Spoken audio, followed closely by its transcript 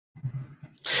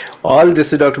All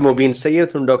this is Dr. Mobeen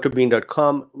Sayed from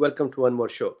drbeen.com. Welcome to one more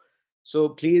show. So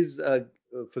please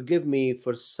forgive me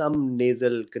for some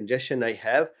nasal congestion I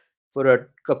have. For a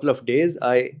couple of days,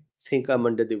 I think I'm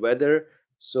under the weather.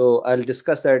 So I'll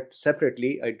discuss that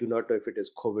separately. I do not know if it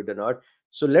is COVID or not.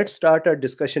 So let's start our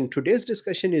discussion. Today's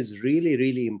discussion is really,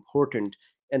 really important.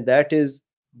 And that is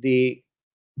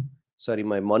sorry,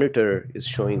 my monitor is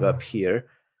showing up here.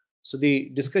 So the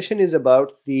discussion is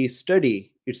about the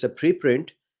study. It's a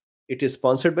preprint. It is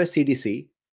sponsored by CDC.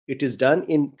 It is done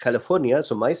in California,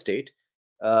 so my state,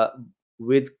 uh,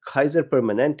 with Kaiser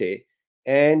Permanente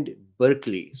and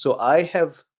Berkeley. So I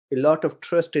have a lot of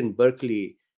trust in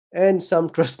Berkeley and some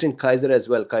trust in Kaiser as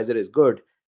well. Kaiser is good.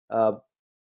 Uh,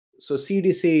 so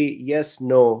CDC, yes,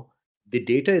 no. The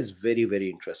data is very, very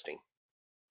interesting.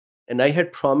 And I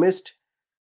had promised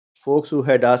folks who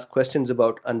had asked questions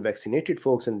about unvaccinated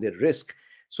folks and their risk.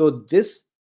 So this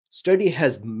study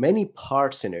has many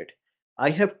parts in it. I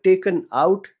have taken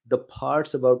out the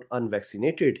parts about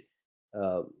unvaccinated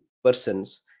uh,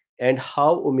 persons and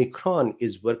how Omicron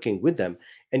is working with them.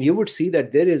 And you would see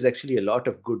that there is actually a lot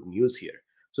of good news here.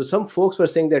 So some folks were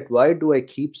saying that, why do I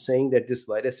keep saying that this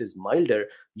virus is milder?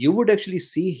 You would actually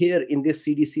see here in this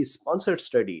CDC sponsored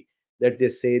study that they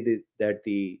say that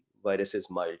the virus is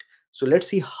mild. So let's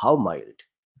see how mild.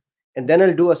 And then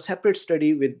I'll do a separate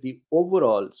study with the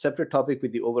overall, separate topic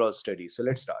with the overall study. So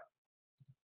let's start.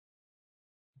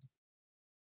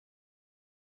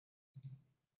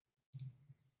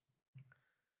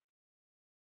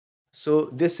 So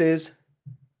this is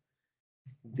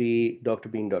the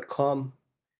drbeen.com.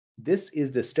 This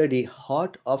is the study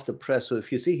hot off the press. So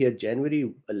if you see here,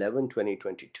 January 11,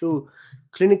 2022,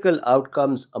 clinical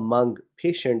outcomes among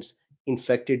patients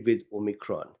infected with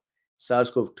Omicron,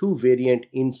 SARS-CoV-2 variant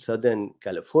in Southern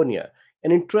California.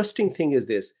 An interesting thing is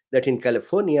this, that in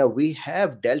California, we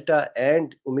have Delta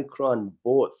and Omicron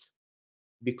both.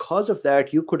 Because of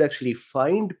that, you could actually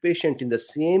find patient in the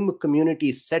same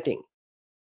community setting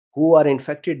who are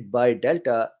infected by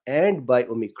Delta and by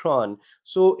Omicron.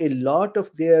 So a lot of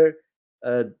their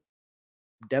uh,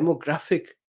 demographic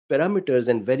parameters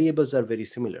and variables are very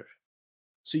similar.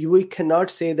 So we cannot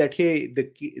say that, hey,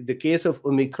 the case of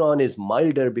Omicron is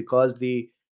milder because the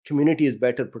community is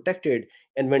better protected.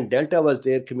 And when Delta was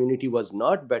there, community was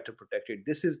not better protected.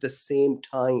 This is the same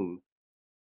time.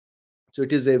 So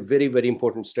it is a very, very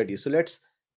important study. So let's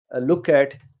look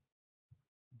at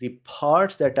the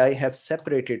parts that I have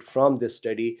separated from this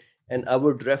study, and I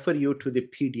would refer you to the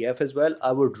PDF as well.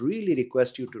 I would really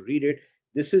request you to read it.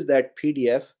 This is that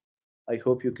PDF. I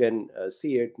hope you can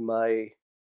see it. My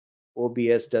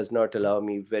OBS does not allow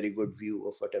me very good view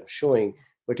of what I'm showing,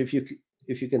 but if you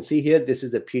can see here, this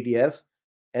is the PDF,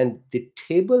 and the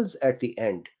tables at the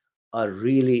end are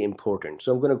really important.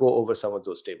 So I'm going to go over some of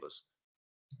those tables.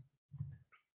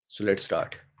 So let's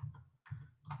start.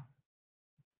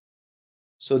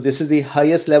 So this is the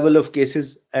highest level of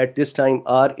cases at this time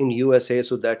are in USA.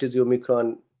 So that is the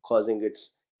Omicron causing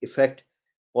its effect.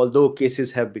 Although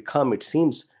cases have become, it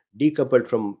seems, decoupled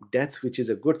from death, which is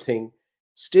a good thing.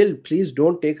 Still, please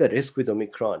don't take a risk with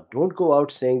Omicron. Don't go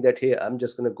out saying that, hey, I'm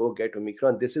just going to go get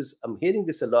Omicron. I'm hearing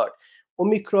this a lot.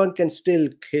 Omicron can still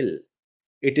kill.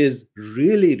 It is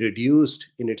really reduced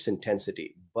in its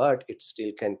intensity, but it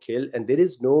still can kill. And there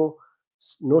is no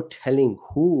telling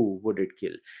who would it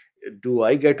kill. Do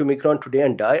I get Omicron today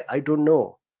and die? I don't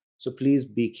know. So please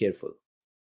be careful.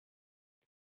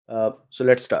 So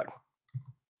let's start.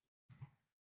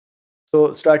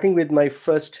 So starting with my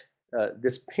first,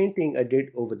 this painting I did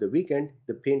over the weekend.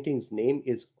 The painting's name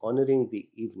is Honoring the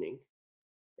Evening.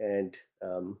 And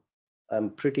I'm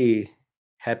pretty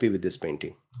happy with this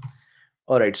painting.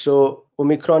 All right, so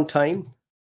Omicron time.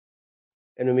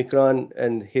 And Omicron,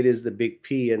 and here is the big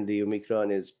P, and the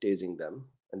Omicron is tasing them.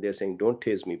 And they're saying, don't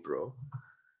tase me, bro.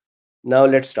 Now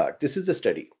let's start. This is the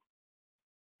study.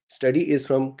 Study is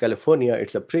from California.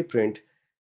 It's a preprint.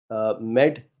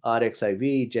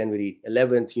 medRxiv, January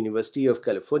 11th, University of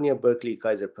California, Berkeley,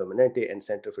 Kaiser Permanente, and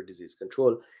Center for Disease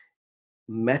Control.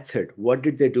 Method, what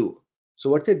did they do? So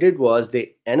what they did was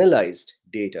they analyzed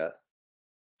data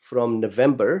from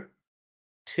November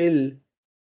till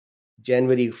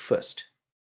January 1st,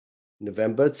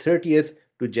 November 30th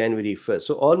to January 1st.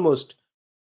 So almost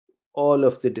all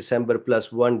of the December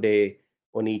plus 1 day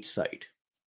on each side.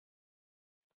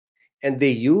 And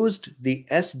they used the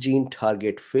S gene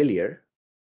target failure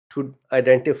to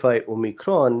identify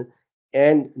Omicron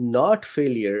and not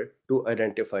failure to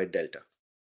identify Delta.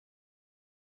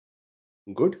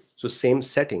 Good. So same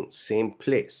setting, same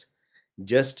place,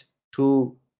 just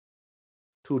two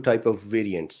type of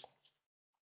variants.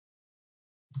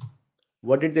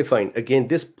 What did they find? Again,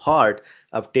 this part,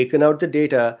 I've taken out the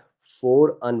data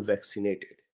for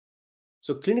unvaccinated.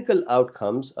 So clinical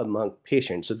outcomes among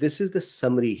patients. So this is the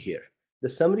summary here. The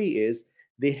summary is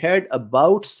they had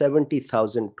about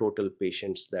 70,000 total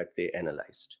patients that they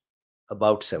analyzed.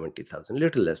 About 70,000,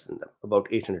 little less than them, about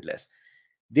 800 less.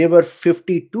 There were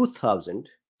 52,000.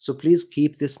 So please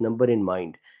keep this number in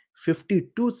mind.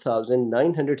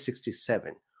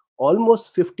 52,967,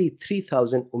 almost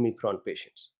 53,000 Omicron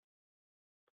patients,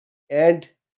 and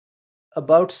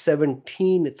about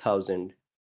 17,000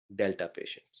 Delta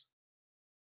patients.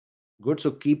 Good.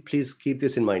 So please keep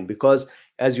this in mind, because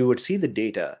as you would see the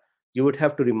data, you would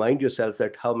have to remind yourself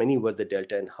that how many were the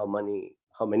Delta and how many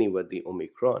were the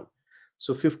Omicron.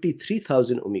 So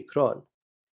 53,000 Omicron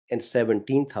and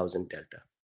 17,000 Delta.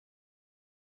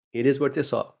 It is what they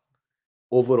saw.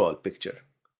 Overall picture.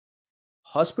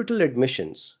 Hospital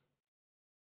admissions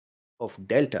of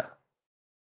Delta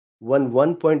were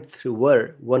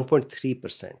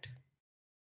 1.3%.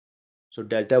 So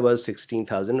Delta was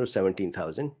 16,000 or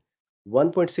 17,000.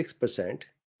 1.6%,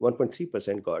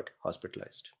 1.3% got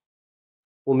hospitalized.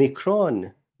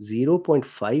 Omicron,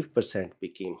 0.5%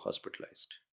 became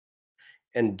hospitalized.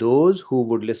 And those who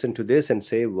would listen to this and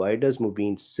say, why does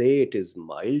Mubin say it is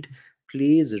mild?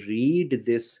 Please read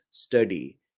this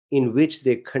study in which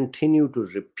they continue to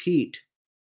repeat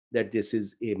that this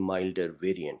is a milder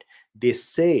variant. They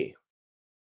say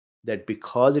that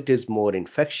because it is more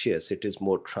infectious, it is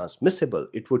more transmissible,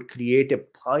 it would create a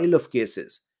pile of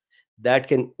cases that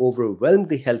can overwhelm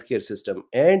the healthcare system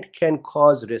and can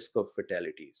cause risk of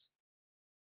fatalities.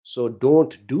 So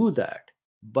don't do that.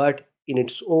 But in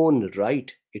its own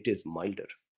right, it is milder.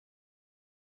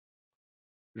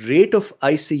 Rate of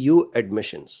ICU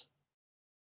admissions.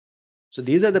 So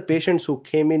these are the patients who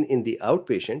came in the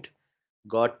outpatient,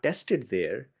 got tested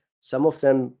there. Some of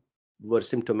them were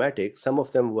symptomatic, some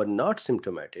of them were not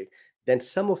symptomatic. Then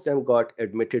some of them got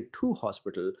admitted to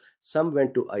hospital, some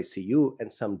went to ICU,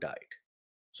 and some died.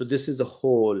 So this is the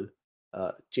whole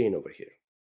chain over here.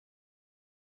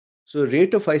 So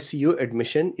rate of ICU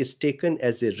admission is taken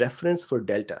as a reference for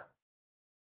Delta.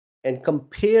 And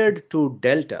compared to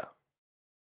Delta,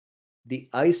 the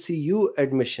ICU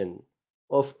admission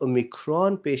of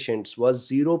Omicron patients was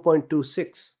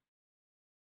 0.26.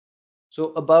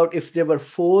 So about, if there were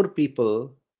 4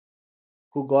 people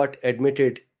who got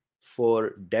admitted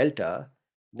for Delta,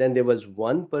 then there was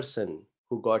 1 person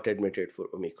who got admitted for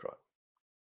Omicron.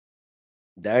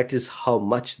 That is how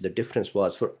much the difference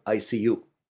was for ICU.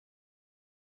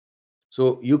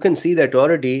 So you can see that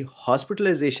already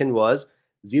hospitalization was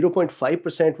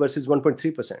 0.5% versus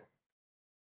 1.3%.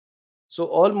 So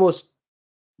almost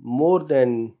more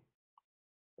than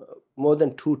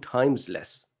 2 times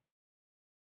less.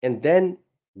 And then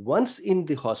once in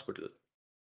the hospital,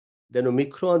 then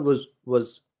Omicron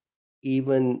was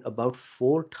even about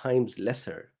 4 times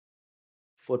lesser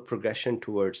for progression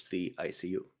towards the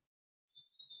ICU.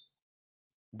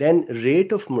 Then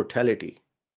rate of mortality.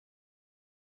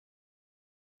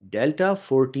 Delta,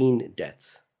 14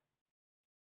 deaths.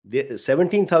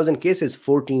 17,000 cases,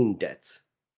 14 deaths.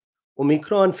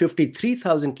 Omicron,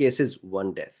 53,000 cases,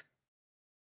 1 death.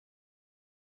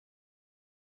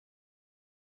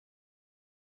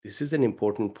 This is an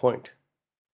important point.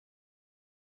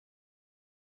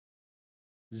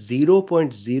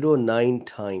 0.09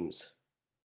 times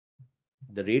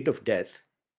the rate of death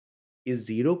is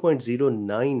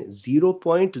 0.09,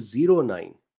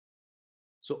 0.09.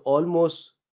 So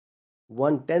almost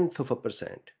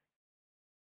 0.1%,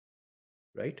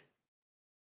 right?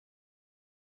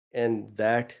 And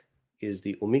that is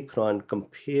the Omicron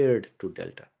compared to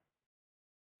Delta.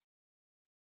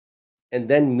 And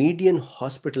then median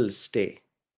hospital stay.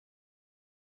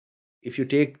 If you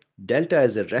take Delta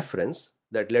as a reference,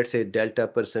 that let's say Delta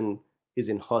person is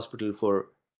in hospital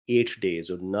for 8 days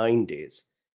or 9 days,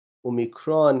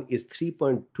 Omicron is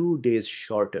 3.2 days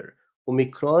shorter.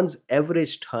 Omicron's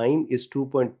average time is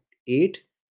 2.8,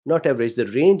 not average, the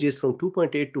range is from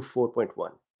 2.8 to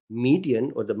 4.1.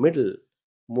 Median, or the middle,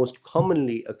 most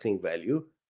commonly occurring value,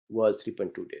 was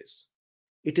 3.2 days.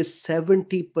 It is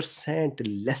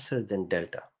 70% lesser than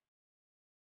Delta.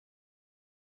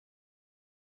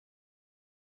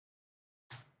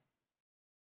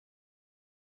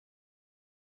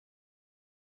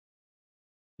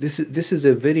 This is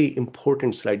a very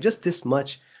important slide. Just this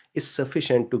much is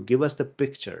sufficient to give us the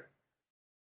picture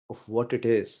of what it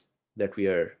is that we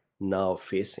are now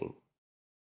facing.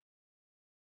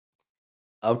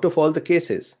 Out of all the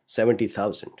cases,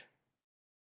 70,000.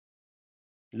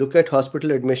 Look at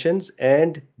hospital admissions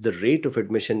and the rate of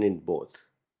admission in both.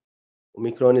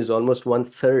 Omicron is almost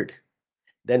 1/3.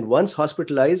 Then once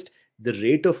hospitalized, the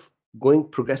rate of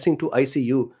progressing to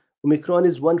ICU, Omicron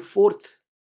is 1/4.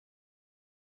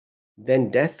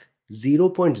 Then death,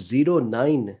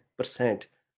 0.09%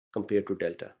 compared to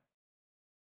Delta.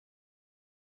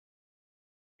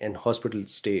 And hospital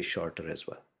stay shorter as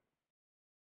well.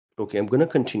 Okay, I'm going to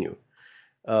continue.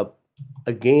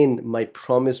 Again, my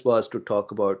promise was to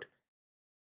talk about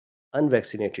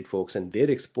unvaccinated folks and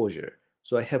their exposure.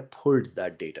 So I have pulled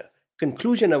that data.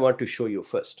 Conclusion I want to show you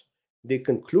first. They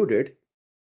concluded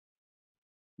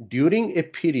during a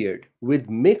period with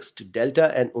mixed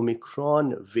Delta and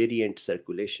Omicron variant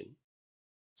circulation,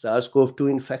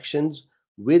 SARS-CoV-2 infections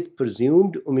with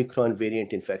presumed Omicron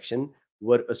variant infection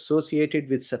were associated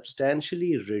with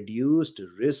substantially reduced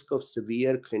risk of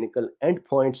severe clinical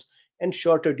endpoints and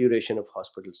shorter duration of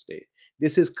hospital stay.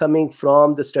 This is coming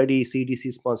from the study,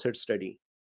 CDC-sponsored study.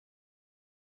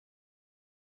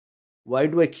 Why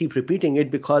do I keep repeating it?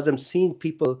 Because I'm seeing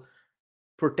people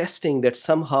protesting that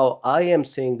somehow I am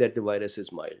saying that the virus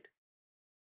is mild.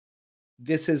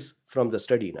 This is from the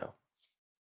study now.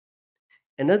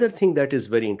 Another thing that is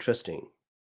very interesting,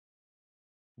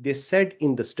 they said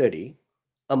in the study,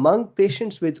 among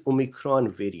patients with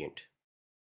Omicron variant,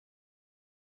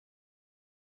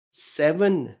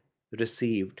 7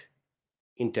 received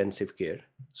intensive care.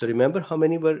 So remember how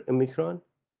many were Omicron?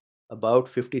 About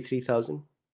 53,000.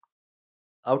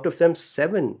 Out of them,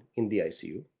 7 in the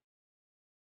ICU,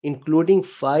 including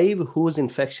 5 whose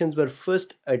infections were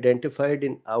first identified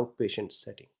in outpatient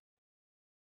setting.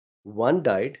 1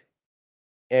 died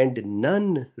and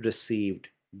none received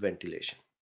ventilation.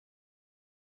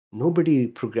 Nobody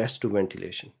progressed to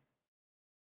ventilation.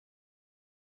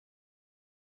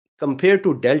 Compared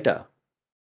to Delta,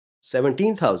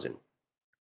 17,000,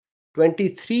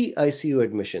 23 ICU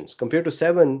admissions compared to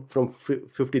 7 from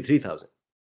 53,000.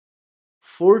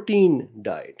 14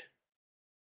 died,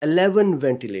 11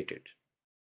 ventilated.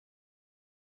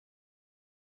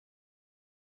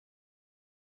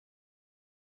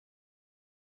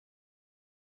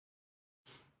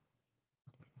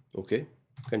 Okay,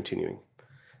 continuing.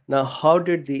 Now, how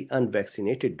did the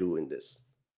unvaccinated do in this?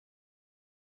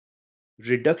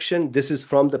 Reduction, this is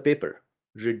from the paper,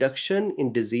 reduction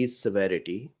in disease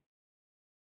severity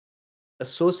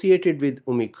associated with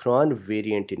Omicron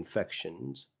variant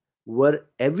infections were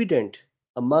evident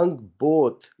among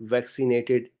both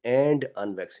vaccinated and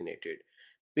unvaccinated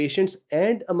patients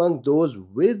and among those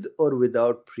with or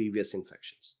without previous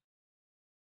infections.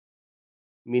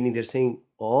 Meaning they're saying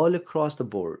all across the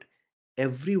board,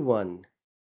 everyone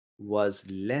was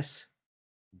less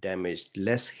damaged,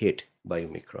 less hit by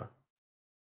Omicron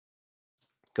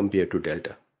compared to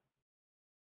Delta.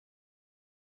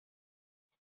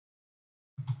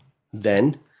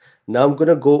 Then, now I'm going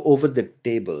to go over the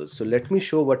tables. So let me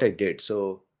show what I did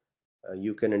so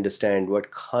you can understand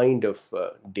what kind of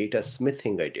data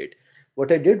smithing I did.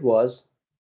 What I did was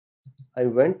I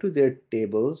went to their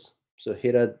tables. So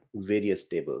here are various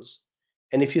tables.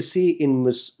 And if you see in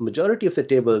majority of the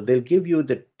table, they'll give you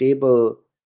the table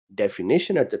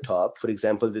definition at the top. For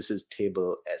example, this is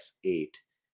table S8,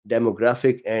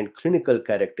 demographic and clinical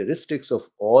characteristics of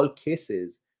all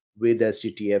cases with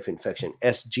SGTF infection.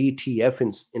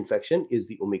 SGTF infection is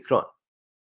the Omicron.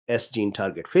 S gene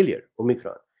target failure,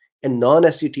 Omicron. And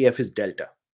non-SGTF is Delta,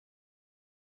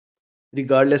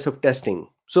 regardless of testing.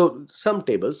 So some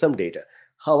tables, some data.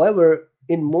 However,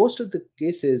 in most of the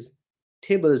cases,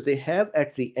 tables, they have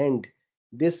at the end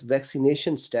this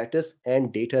vaccination status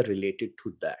and data related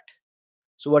to that.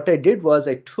 So what I did was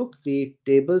I took the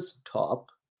table's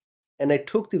top and I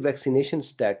took the vaccination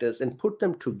status and put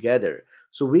them together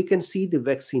so we can see the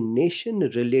vaccination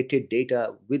related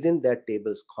data within that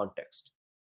table's context.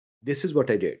 This is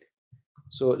what I did.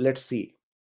 So let's see.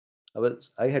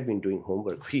 I had been doing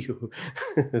homework for you.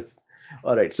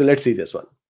 All right, so let's see this one.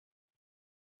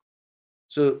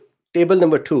 So table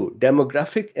number 2,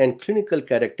 demographic and clinical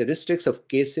characteristics of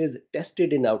cases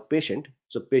tested in outpatient.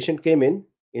 So patient came in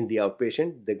the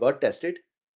outpatient, they got tested,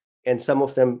 and some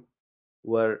of them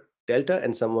were Delta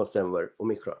and some of them were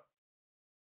Omicron.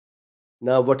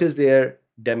 Now, what is their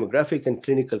demographic and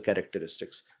clinical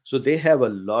characteristics? So they have a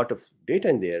lot of data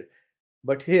in there,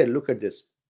 but here, look at this.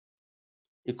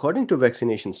 According to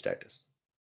vaccination status,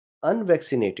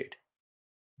 unvaccinated,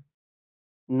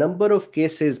 number of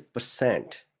cases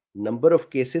percent,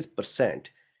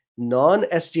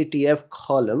 non-SGTF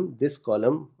column, this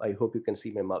column, I hope you can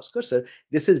see my mouse cursor,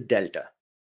 this is Delta.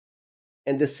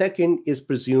 And the second is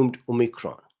presumed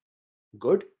Omicron.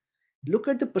 Good. Look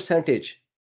at the percentage.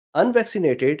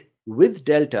 Unvaccinated with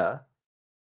Delta,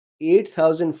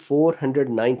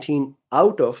 8,419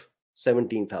 out of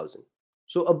 17,000.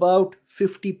 So about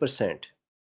 50%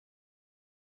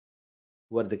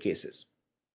 were the cases.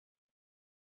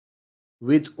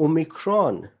 With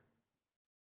Omicron,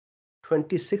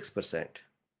 26%.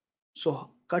 So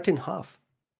cut in half.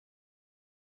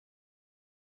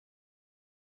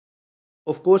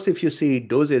 Of course, if you see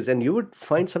doses, and you would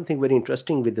find something very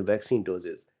interesting with the vaccine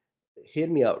doses. Hear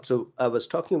me out. So I was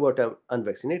talking about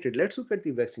unvaccinated. Let's look at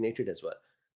the vaccinated as well.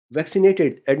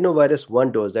 Vaccinated adenovirus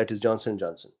 1 dose, that is Johnson &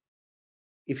 Johnson.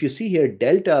 If you see here,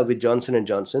 Delta with Johnson &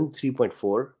 Johnson,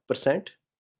 3.4%.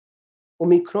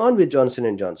 Omicron with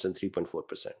Johnson & Johnson,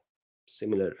 3.4%.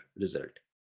 Similar result.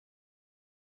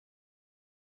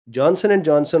 Johnson &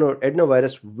 Johnson or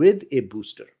adenovirus with a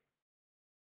booster.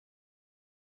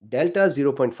 Delta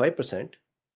 0.5%,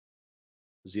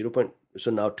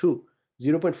 so now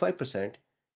 0.5%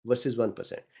 versus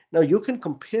 1%. Now you can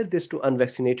compare this to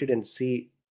unvaccinated and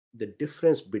see the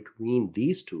difference between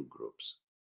these two groups,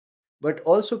 but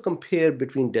also compare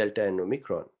between Delta and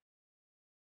Omicron.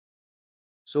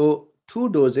 So 2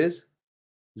 doses,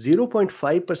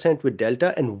 0.5% with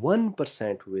Delta and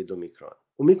 1% with Omicron.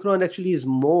 Omicron actually is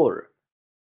more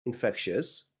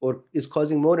infectious or is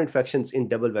causing more infections in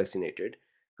double vaccinated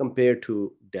compared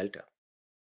to Delta,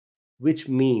 which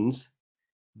means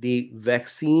the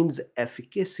vaccine's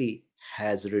efficacy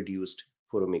has reduced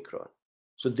for Omicron.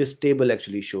 So this table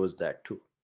actually shows that too.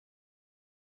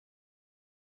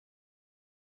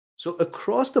 So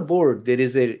across the board, there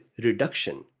is a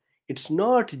reduction. It's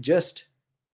not just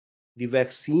the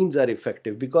vaccines are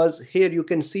effective, because here you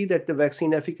can see that the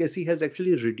vaccine efficacy has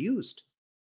actually reduced,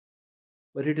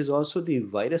 but it is also the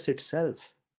virus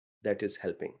itself that is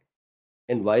helping.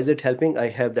 And why is it helping? I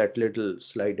have that little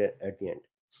slide at the end.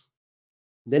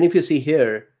 Then if you see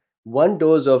here, 1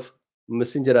 dose of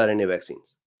messenger RNA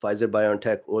vaccines, Pfizer,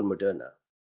 BioNTech, or Moderna.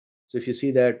 So if you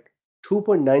see that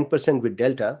 2.9% with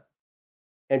Delta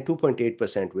and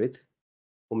 2.8% with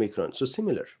Omicron. So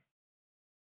similar.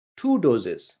 2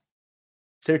 doses,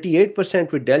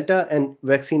 38% with Delta, and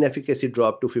vaccine efficacy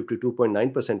dropped to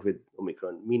 52.9% with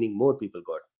Omicron, meaning more people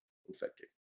got infected.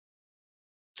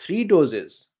 3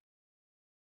 doses,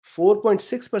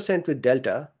 4.6% with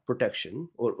Delta protection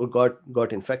or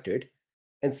got infected,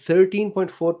 and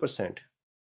 13.4%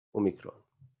 Omicron.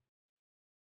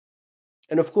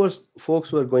 And of course, folks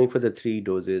who are going for the 3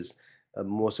 doses,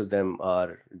 most of them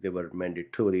they were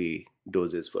mandatory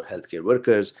doses for healthcare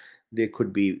workers. They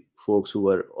could be folks who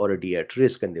were already at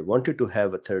risk and they wanted to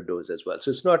have a 3rd dose as well. So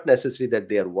it's not necessary that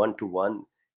they are one-to-one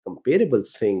comparable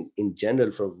thing in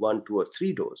general for 1, 2, or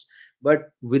 3 dose.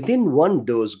 But within 1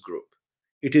 dose group,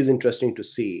 it is interesting to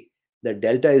see that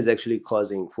Delta is actually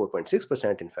causing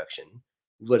 4.6% infection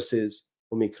versus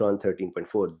Omicron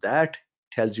 13.4. That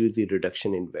tells you the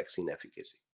reduction in vaccine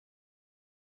efficacy.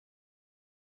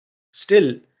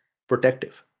 Still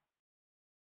protective.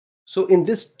 So in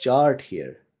this chart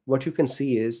here, what you can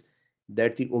see is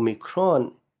that the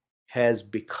Omicron has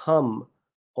become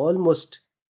almost,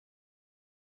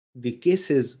 the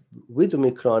cases with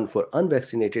Omicron for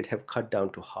unvaccinated have cut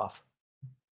down to half.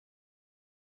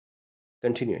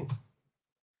 Continuing.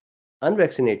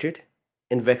 Unvaccinated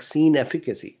and vaccine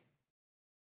efficacy.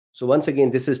 So once again,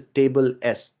 this is table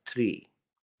S3.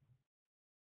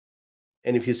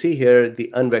 And if you see here,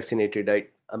 the unvaccinated,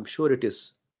 I'm sure it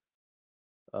is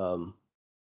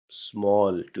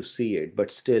small to see it,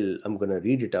 but still, I'm going to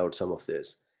read it out, some of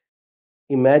this.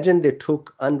 Imagine they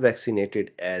took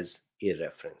unvaccinated as a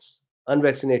reference.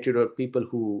 Unvaccinated are people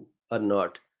who are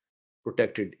not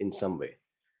protected in some way.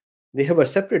 They have a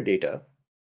separate data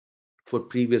for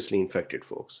previously infected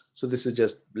folks. So this is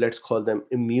just, let's call them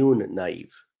immune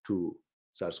naive to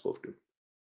SARS-CoV-2.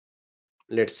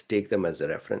 Let's take them as a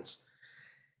reference.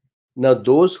 Now,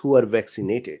 those who are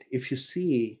vaccinated, if you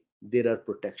see, there are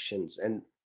protections, and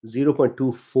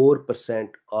 0.24%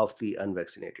 of the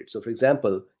unvaccinated. So for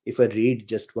example, if I read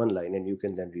just one line and you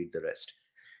can then read the rest.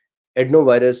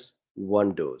 Adenovirus,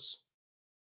 1 dose.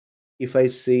 If I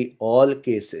say all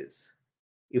cases,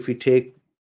 if we take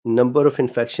number of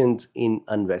infections in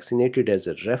unvaccinated as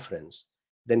a reference,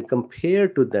 then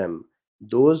compared to them,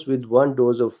 those with 1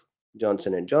 dose of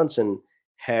Johnson & Johnson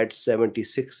had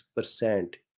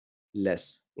 76%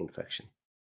 less infection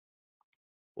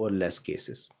or less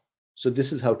cases. So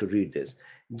this is how to read this.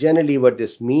 Generally, what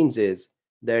this means is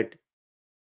that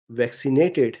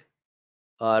vaccinated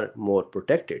are more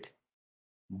protected,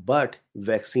 but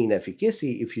vaccine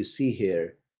efficacy, if you see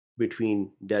here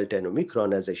between Delta and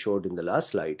Omicron, as I showed in the last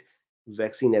slide,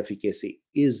 vaccine efficacy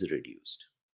is reduced.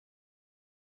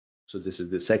 So this is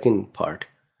the second part.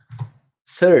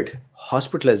 Third,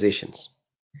 hospitalizations.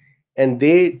 And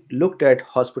they looked at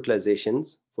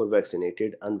hospitalizations for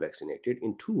vaccinated, unvaccinated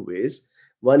in two ways.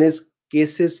 One is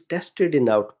cases tested in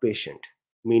outpatient,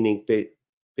 meaning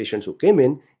patients who came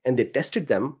in and they tested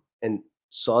them and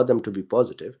saw them to be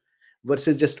positive,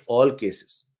 versus just all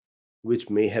cases, which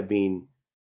may have been,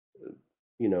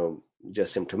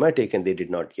 just symptomatic and they did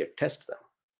not yet test them.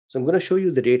 So I'm going to show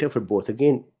you the data for both.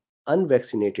 Again,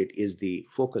 unvaccinated is the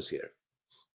focus here.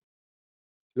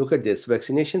 Look at this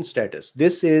vaccination status.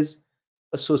 This is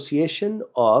association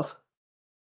of,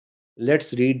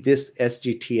 let's read this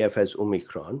SGTF as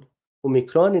Omicron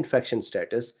infection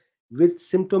status with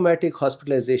symptomatic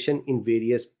hospitalization in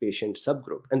various patient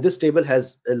subgroup. And this table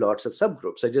has lots of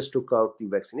subgroups. I just took out the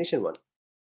vaccination one.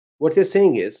 What they're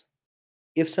saying is,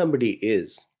 if somebody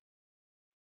is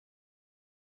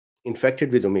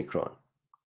infected with Omicron,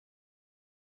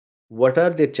 what are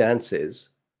the chances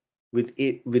with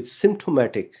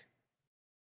symptomatic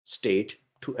state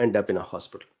to end up in a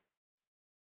hospital?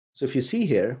 So if you see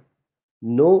here,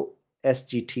 no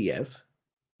SGTF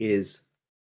is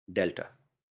Delta.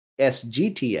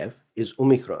 SGTF is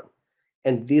Omicron.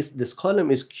 And this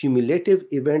column is cumulative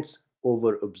events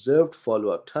over observed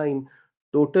follow-up time,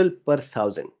 total per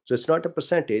 1,000. So it's not a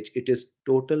percentage, it is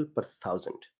total per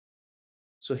 1,000.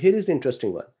 So here is the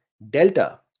interesting one.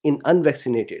 Delta in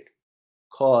unvaccinated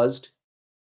caused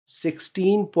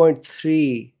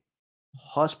 16.3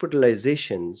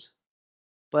 hospitalizations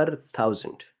per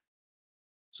 1,000.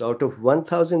 So out of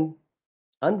 1,000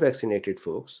 unvaccinated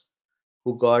folks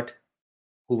who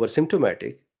were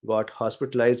symptomatic, got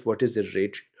hospitalized, what is the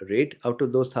rate out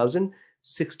of those 1,000?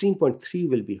 16.3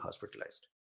 will be hospitalized.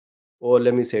 Or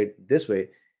let me say it this way,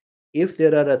 if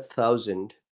there are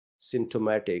 1,000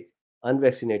 symptomatic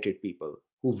unvaccinated people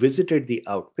who visited the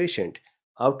outpatient,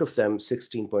 out of them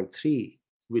 16.3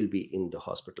 will be in the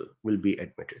hospital, will be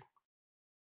admitted.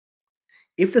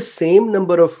 If the same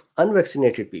number of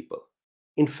unvaccinated people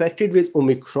infected with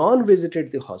Omicron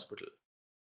visited the hospital,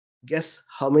 guess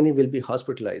how many will be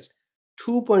hospitalized?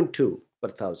 2.2 per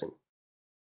 1,000.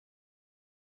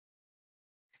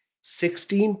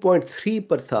 16.3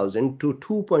 per 1,000 to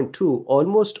 2.2,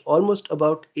 almost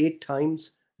about 8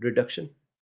 times reduction.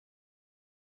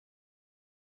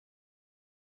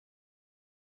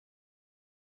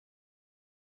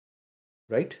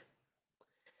 Right?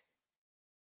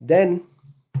 Then,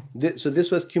 so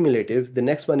this was cumulative. The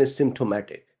next one is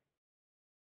symptomatic.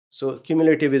 So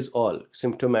cumulative is all,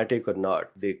 symptomatic or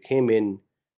not. They came in,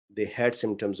 they had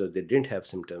symptoms or they didn't have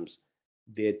symptoms.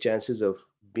 Their chances of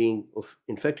being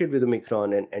infected with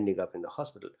Omicron and ending up in the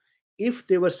hospital. If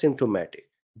they were symptomatic,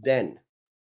 then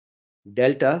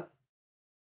Delta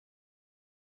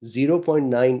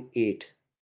 0.98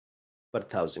 per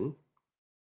 1,000,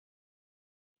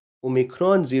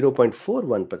 Omicron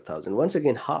 0.41 per 1,000, once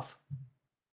again half.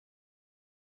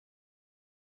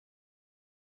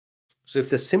 So if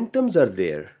the symptoms are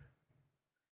there,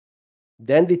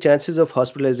 then the chances of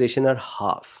hospitalization are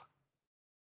half.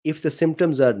 If the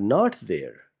symptoms are not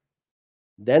there,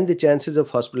 then the chances of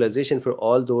hospitalization for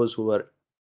all those who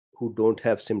don't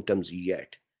have symptoms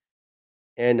yet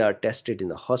and are tested in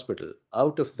the hospital,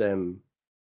 out of them,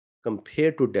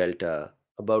 compared to Delta,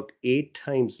 about 8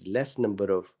 times less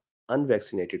number of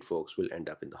unvaccinated folks will end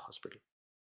up in the hospital.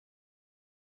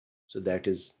 So that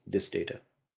is this data.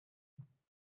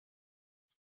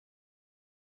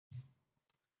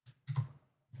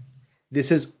 This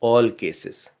is all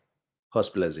cases,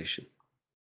 hospitalization.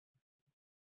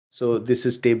 So this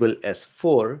is table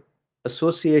S4,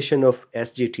 association of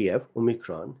SGTF,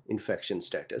 Omicron, infection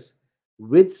status,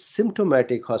 with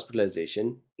symptomatic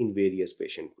hospitalization in various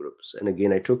patient groups. And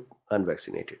again, I took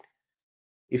unvaccinated.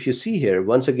 If you see here,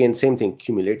 once again, same thing,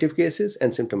 cumulative cases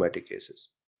and symptomatic cases.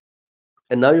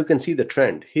 And now you can see the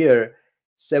trend. Here,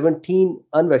 17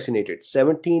 unvaccinated,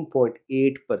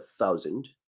 17.8 per 1,000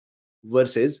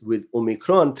 versus with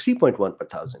Omicron, 3.1 per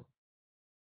 1,000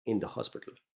 in the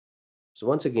hospital. So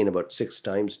once again, about 6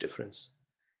 times difference.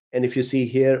 And if you see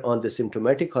here on the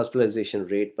symptomatic hospitalization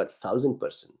rate per 1,000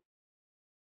 person,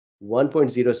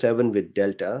 1.07 with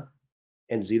Delta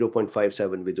and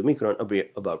 0.57 with Omicron,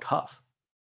 about half.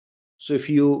 So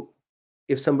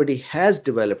if somebody has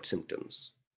developed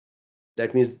symptoms,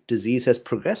 that means disease has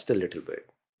progressed a little bit,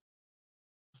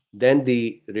 then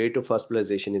the rate of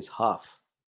hospitalization is half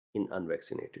in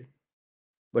unvaccinated.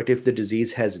 But if the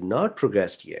disease has not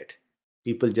progressed yet,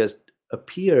 people just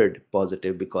appeared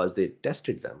positive because they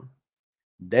tested them,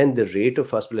 then the rate of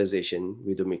hospitalization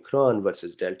with Omicron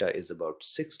versus Delta is about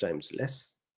 6 times less,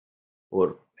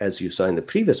 or as you saw in the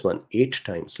previous one, 8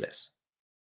 times less.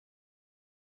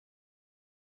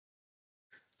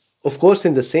 Of course,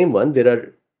 in the same one, there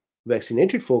are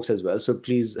vaccinated folks as well. So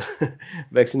please,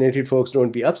 vaccinated folks,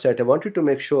 don't be upset. I wanted to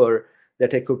make sure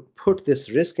that I could put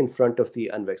this risk in front of the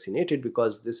unvaccinated,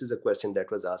 because this is a question that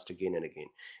was asked again and again.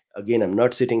 Again, I'm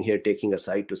not sitting here taking a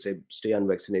side to say stay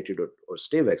unvaccinated or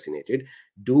stay vaccinated.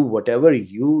 Do whatever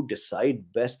you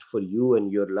decide best for you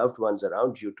and your loved ones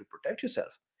around you to protect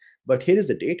yourself. But here is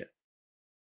the data.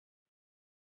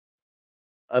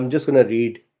 I'm just going to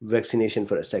read vaccination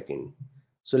for a second.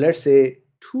 So let's say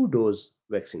 2-dose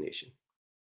vaccination.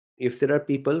 If there are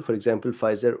people, for example,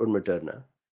 Pfizer or Moderna,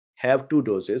 have 2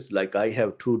 doses, like I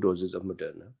have 2 doses of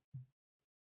Moderna,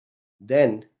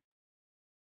 then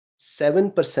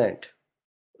 7%,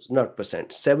 not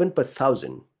percent, 7 per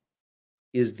thousand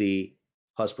is the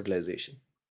hospitalization.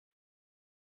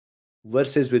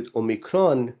 Versus with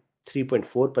Omicron,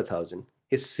 3.4 per thousand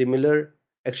is similar,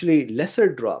 actually lesser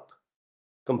drop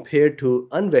compared to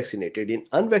unvaccinated. In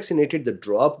unvaccinated, the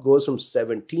drop goes from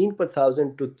 17 per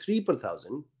thousand to 3 per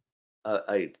thousand.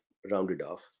 I rounded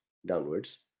off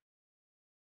downwards.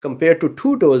 Compared to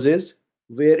 2 doses,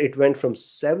 where it went from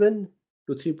 7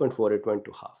 to 3.4, it went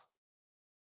to half.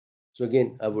 So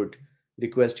again, I would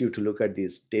request you to look at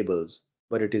these tables,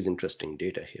 but it is interesting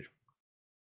data here.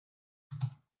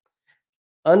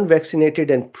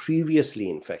 Unvaccinated and previously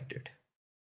infected.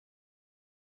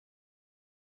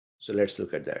 So let's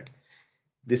look at that.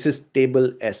 This is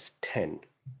table S10.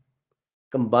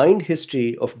 Combined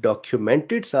history of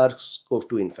documented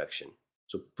SARS-CoV-2 infection,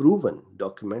 so proven,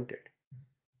 documented,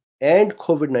 and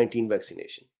COVID-19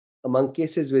 vaccination among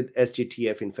cases with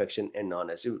SGTF infection and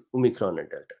non-SG, Omicron and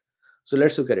Delta. So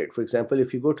let's look at it. For example,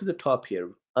 if you go to the top here,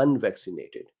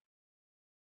 unvaccinated,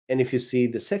 and if you see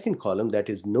the second column, that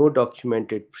is no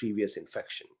documented previous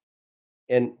infection.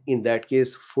 And in that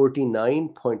case,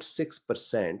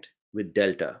 49.6% with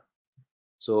Delta.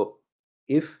 So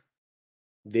if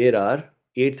there are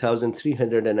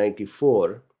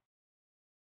 8,394,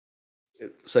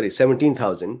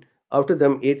 17,000, out of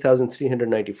them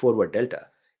 8,394 were Delta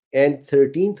and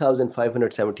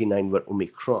 13,579 were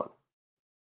Omicron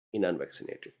in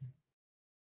unvaccinated.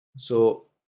 So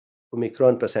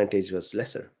Omicron percentage was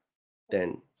lesser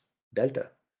than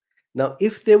Delta. Now,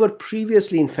 if they were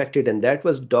previously infected and that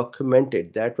was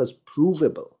documented, that was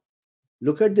provable,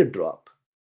 look at the drop.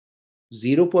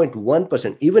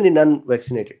 0.1%, even in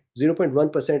unvaccinated,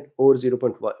 0.1% or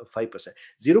 0.5%,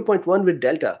 0.1 with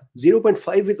Delta,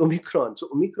 0.5 with Omicron. So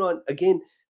Omicron, again,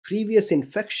 previous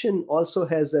infection also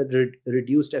has a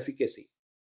reduced efficacy.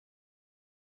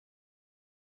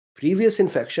 Previous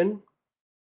infection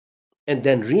and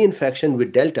then reinfection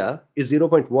with Delta is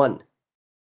 0.1.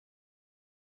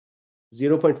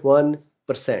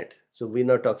 0.1%. So we're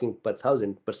not talking per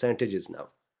thousand, percentages now.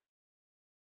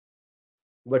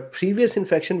 But previous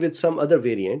infection with some other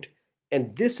variant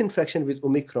and this infection with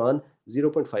Omicron,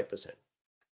 0.5%.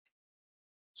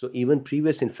 So even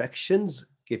previous infections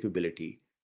capability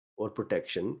or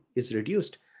protection is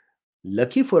reduced.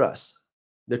 Lucky for us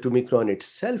that Omicron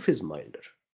itself is milder.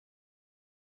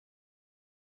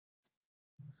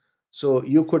 So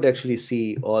you could actually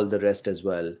see all the rest as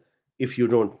well. If you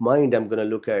don't mind, I'm going to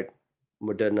look at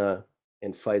Moderna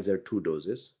and Pfizer 2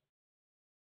 doses.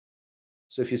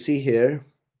 So if you see here,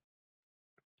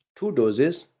 2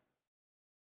 doses,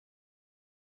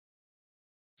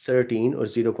 13 or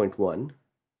 0.1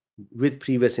 with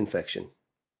previous infection.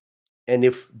 And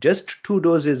if just 2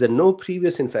 doses and no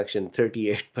previous infection,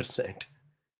 38%.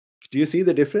 Do you see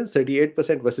the difference?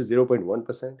 38% versus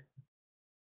 0.1%.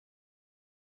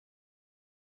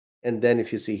 And then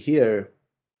if you see here,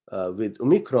 with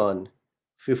Omicron,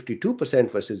 52%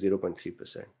 versus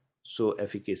 0.3%. So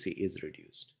efficacy is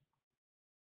reduced.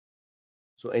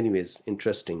 So anyways,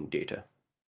 interesting data.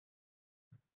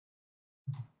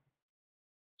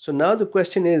 So now the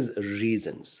question is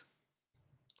reasons.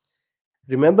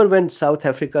 Remember when South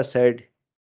Africa said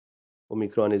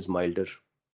Omicron is milder?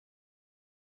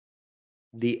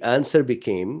 The answer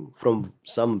became from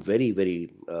some very,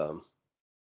 very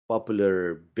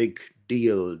popular big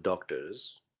deal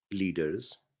doctors,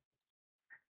 leaders,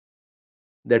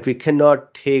 that we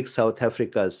cannot take South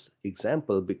Africa's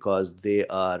example because they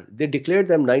declared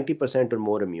them 90% or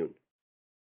more immune.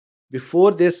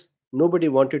 Before this, nobody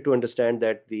wanted to understand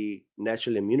that the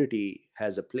natural immunity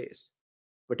has a place.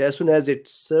 But as soon as it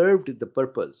served the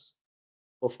purpose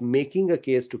of making a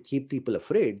case to keep people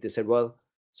afraid, they said, well,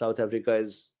 South Africa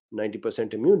is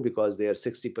 90% immune because they are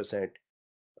 60%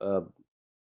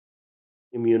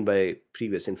 immune by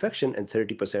previous infection and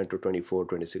 30% or 24,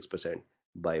 26%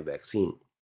 by vaccine.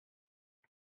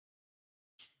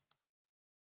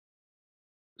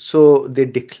 So they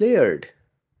declared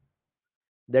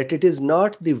that it is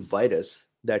not the virus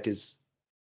that is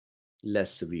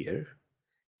less severe.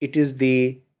 It is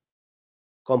the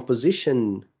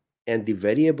composition and the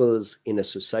variables in a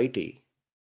society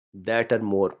that are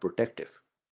more protective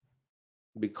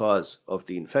because of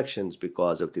the infections,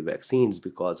 because of the vaccines,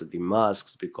 because of the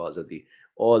masks, because of the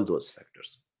all those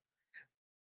factors.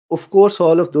 Of course,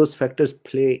 all of those factors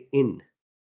play in.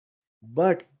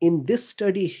 But in this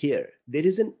study here, there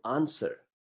is an answer.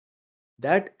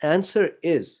 That answer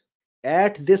is,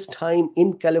 at this time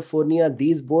in California,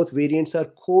 these both variants are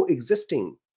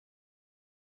coexisting.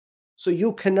 So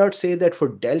you cannot say that for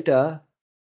Delta,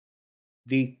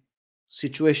 the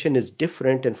situation is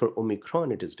different and for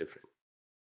Omicron, it is different.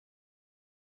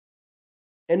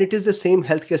 And it is the same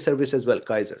healthcare service as well,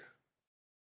 Kaiser.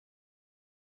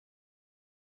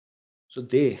 So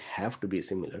they have to be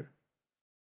similar.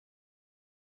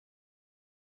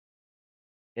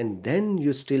 And then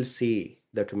you still see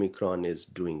that Omicron is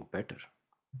doing better.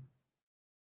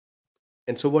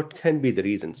 And so what can be the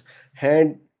reasons?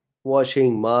 Hand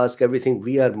washing, mask, everything,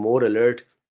 we are more alert.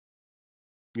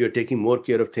 You're taking more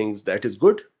care of things. That is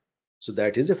good. So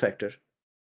that is a factor.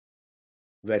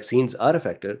 Vaccines are a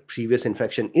factor. Previous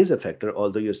infection is a factor,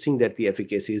 although you're seeing that the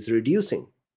efficacy is reducing.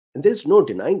 And there's no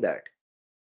denying that.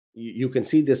 You can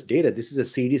see this data. This is a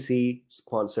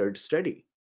CDC-sponsored study.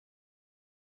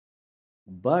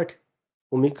 But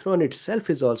Omicron itself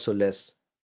is also less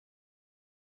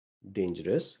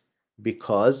dangerous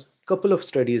because a couple of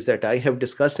studies that I have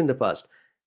discussed in the past,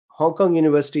 Hong Kong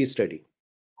University study,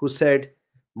 who said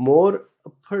more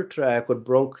upper tract or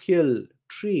bronchial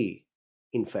tree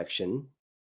infection,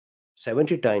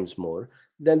 70 times more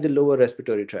than the lower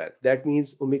respiratory tract. That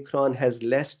means Omicron has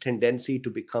less tendency to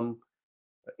become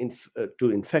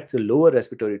to infect the lower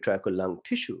respiratory tract or lung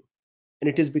tissue. And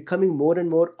it is becoming more and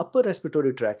more upper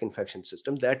respiratory tract infection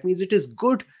system. That means it is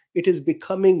good. It is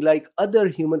becoming like other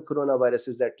human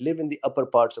coronaviruses that live in the upper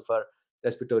parts of our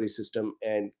respiratory system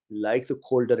and like the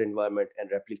colder environment and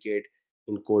replicate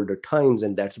in colder times.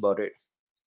 And that's about it.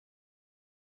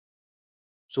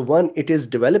 So one, it is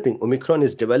developing, Omicron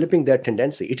is developing that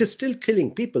tendency. It is still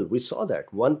killing people. We saw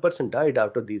that. One person died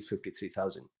out of these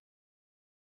 53,000.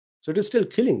 So it is still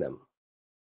killing them.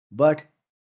 But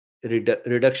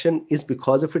reduction is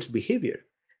because of its behavior.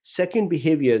 Second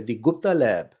behavior, the Gupta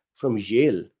lab from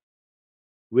Yale,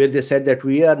 where they said that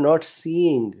we are not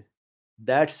seeing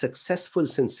that successful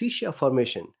syncytia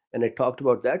formation. And I talked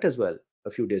about that as well a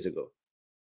few days ago.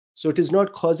 So it is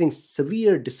not causing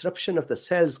severe disruption of the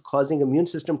cells, causing immune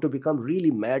system to become really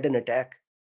mad and attack.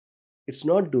 It's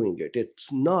not doing it.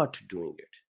 It's not doing it.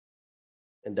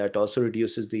 And that also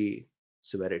reduces the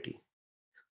severity.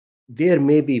 There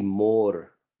may be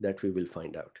more that we will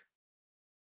find out.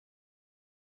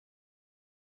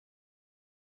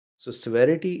 So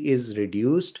severity is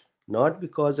reduced not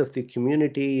because of the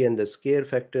community and the scare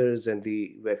factors and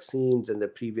the vaccines and the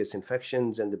previous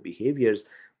infections and the behaviors,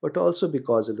 but also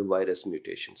because of the virus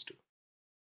mutations too.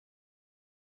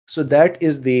 So that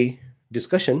is the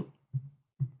discussion.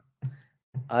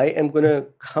 I am going to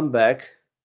come back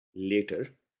later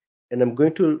and I'm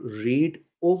going to read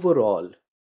overall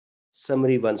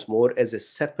summary once more as a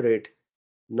separate,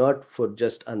 not for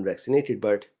just unvaccinated,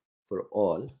 but for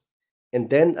all. And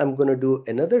then I'm going to do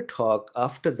another talk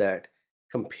after that,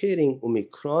 comparing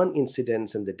Omicron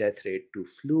incidence and the death rate to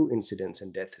flu incidence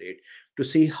and death rate to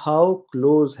see how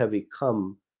close have we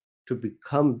come to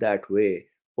become that way,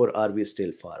 or are we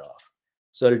still far off?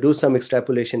 So I'll do some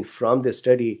extrapolation from the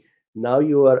study. Now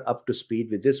you are up to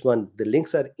speed with this one. The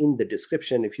links are in the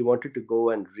description. If you wanted to go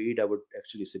and read, I would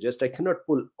actually suggest. I cannot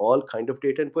pull all kind of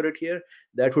data and put it here.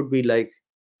 That would be like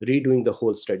redoing the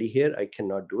whole study here. I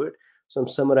cannot do it. So I'm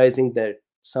summarizing that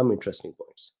some interesting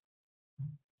points.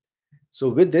 So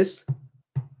with this,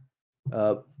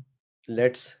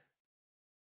 let's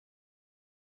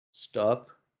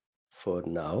stop for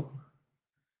now.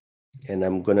 And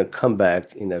I'm going to come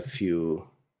back in a few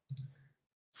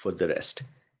for the rest.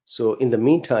 So in the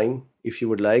meantime, if you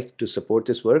would like to support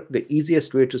this work, the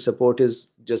easiest way to support is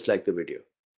just like the video.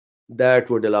 That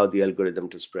would allow the algorithm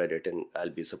to spread it and I'll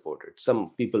be supported.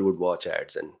 Some people would watch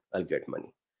ads and I'll get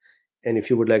money. And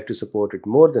if you would like to support it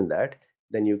more than that,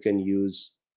 then you can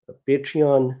use a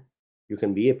Patreon. You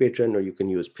can be a patron, or you can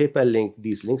use PayPal link.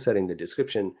 These links are in the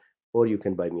description, or you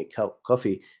can buy me a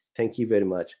coffee. Thank you very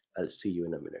much. I'll see you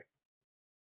in a minute.